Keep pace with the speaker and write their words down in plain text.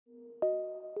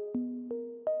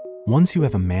Once you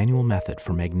have a manual method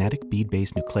for magnetic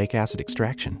bead-based nucleic acid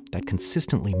extraction that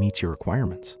consistently meets your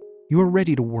requirements, you are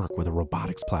ready to work with a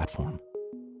robotics platform.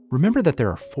 Remember that there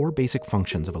are 4 basic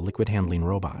functions of a liquid handling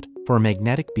robot for a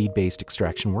magnetic bead-based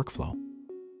extraction workflow: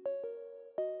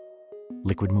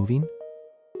 liquid moving,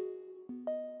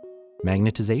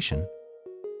 magnetization,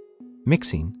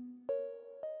 mixing,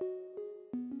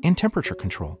 and temperature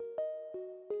control.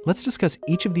 Let's discuss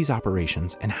each of these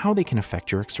operations and how they can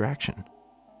affect your extraction.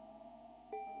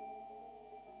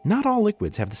 Not all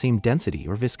liquids have the same density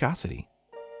or viscosity.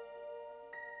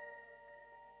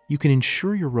 You can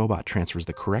ensure your robot transfers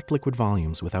the correct liquid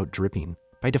volumes without dripping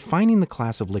by defining the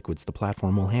class of liquids the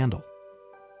platform will handle.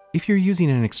 If you're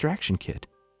using an extraction kit,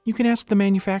 you can ask the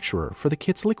manufacturer for the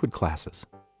kit's liquid classes.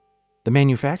 The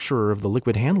manufacturer of the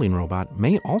liquid handling robot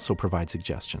may also provide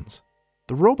suggestions.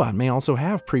 The robot may also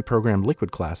have pre-programmed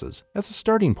liquid classes as a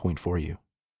starting point for you.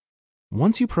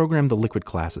 Once you program the liquid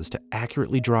classes to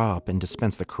accurately draw up and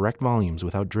dispense the correct volumes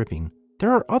without dripping,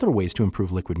 there are other ways to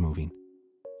improve liquid moving.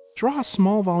 Draw a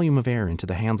small volume of air into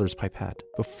the handler's pipette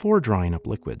before drawing up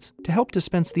liquids to help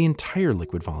dispense the entire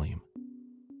liquid volume.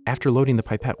 After loading the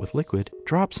pipette with liquid,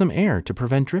 draw up some air to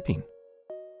prevent dripping.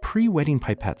 Pre-wetting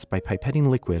pipettes by pipetting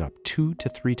liquid up 2 to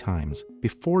 3 times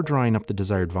before drawing up the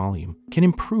desired volume can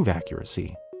improve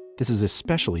accuracy. This is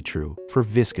especially true for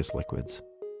viscous liquids.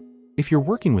 If you're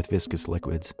working with viscous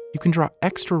liquids, you can draw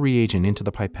extra reagent into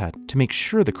the pipette to make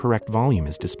sure the correct volume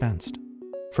is dispensed.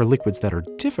 For liquids that are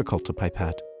difficult to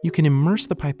pipette, you can immerse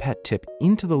the pipette tip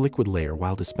into the liquid layer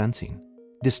while dispensing.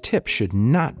 This tip should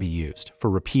not be used for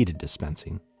repeated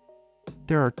dispensing.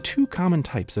 There are 2 common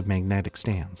types of magnetic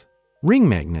stands. Ring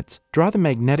magnets draw the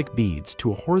magnetic beads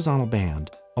to a horizontal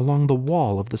band along the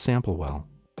wall of the sample well.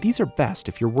 These are best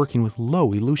if you're working with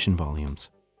low elution volumes.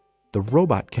 The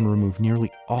robot can remove nearly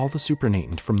all the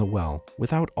supernatant from the well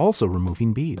without also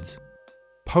removing beads.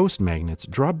 Post magnets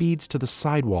draw beads to the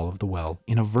sidewall of the well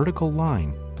in a vertical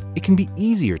line. It can be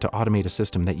easier to automate a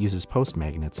system that uses post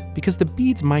magnets because the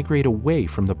beads migrate away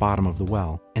from the bottom of the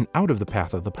well and out of the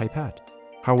path of the pipette.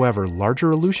 However,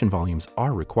 larger elution volumes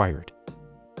are required.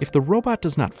 If the robot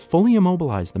does not fully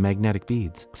immobilize the magnetic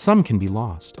beads, some can be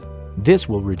lost. This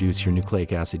will reduce your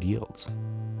nucleic acid yields.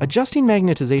 Adjusting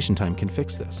magnetization time can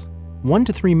fix this. 1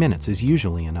 to 3 minutes is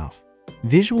usually enough.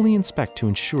 Visually inspect to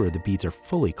ensure the beads are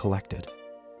fully collected.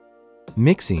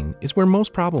 Mixing is where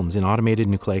most problems in automated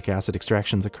nucleic acid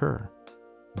extractions occur.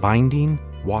 Binding,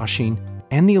 washing,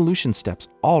 and the elution steps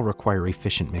all require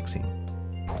efficient mixing.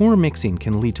 Poor mixing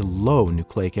can lead to low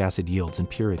nucleic acid yields and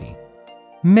purity.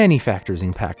 Many factors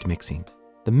impact mixing.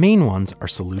 The main ones are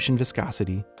solution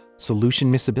viscosity,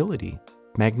 solution miscibility,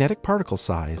 magnetic particle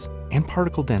size, and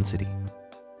particle density.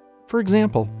 For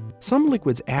example, some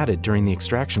liquids added during the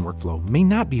extraction workflow may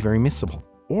not be very miscible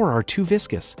or are too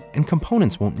viscous and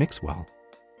components won't mix well.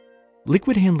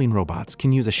 Liquid handling robots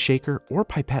can use a shaker or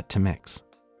pipette to mix.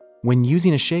 When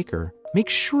using a shaker, make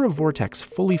sure a vortex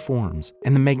fully forms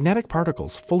and the magnetic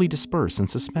particles fully disperse and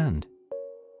suspend.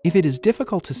 If it is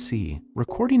difficult to see,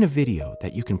 recording a video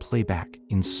that you can play back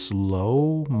in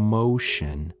slow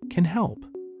motion can help.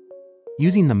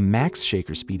 Using the max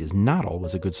shaker speed is not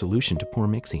always a good solution to poor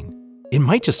mixing. It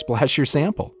might just splash your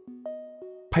sample.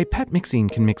 Pipette mixing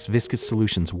can mix viscous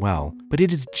solutions well, but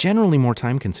it is generally more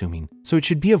time-consuming, so it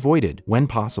should be avoided when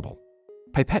possible.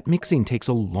 Pipette mixing takes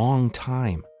a long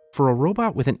time. For a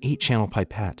robot with an 8-channel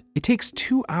pipette, it takes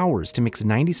 2 hours to mix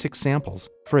 96 samples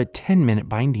for a 10-minute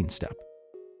binding step.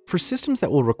 For systems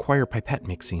that will require pipette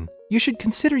mixing, you should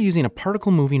consider using a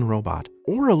particle-moving robot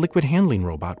or a liquid handling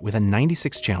robot with a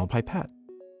 96-channel pipette.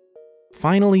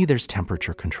 Finally, there's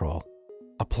temperature control.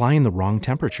 Applying the wrong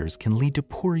temperatures can lead to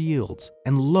poor yields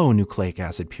and low nucleic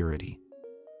acid purity.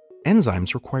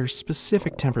 Enzymes require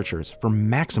specific temperatures for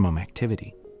maximum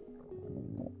activity.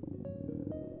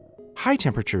 High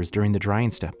temperatures during the drying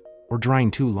step, or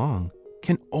drying too long,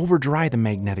 can over-dry the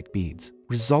magnetic beads,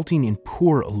 resulting in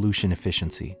poor elution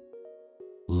efficiency.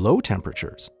 Low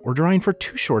temperatures, or drying for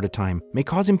too short a time, may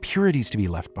cause impurities to be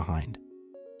left behind.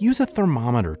 Use a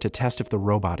thermometer to test if the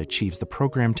robot achieves the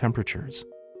programmed temperatures.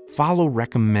 Follow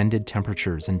recommended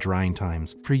temperatures and drying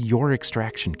times for your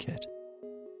extraction kit.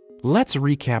 Let's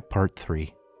recap part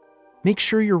 3. Make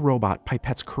sure your robot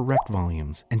pipettes correct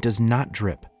volumes and does not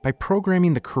drip by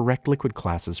programming the correct liquid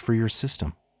classes for your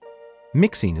system.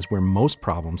 Mixing is where most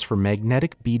problems for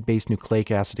magnetic bead-based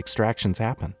nucleic acid extractions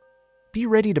happen. Be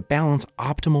ready to balance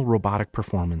optimal robotic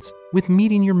performance with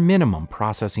meeting your minimum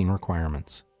processing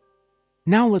requirements.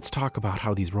 Now let's talk about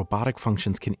how these robotic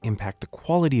functions can impact the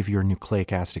quality of your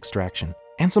nucleic acid extraction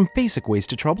and some basic ways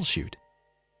to troubleshoot.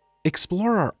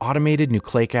 Explore our Automated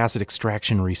Nucleic Acid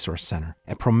Extraction Resource Center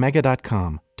at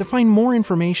Promega.com to find more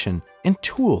information and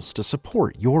tools to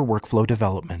support your workflow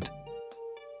development.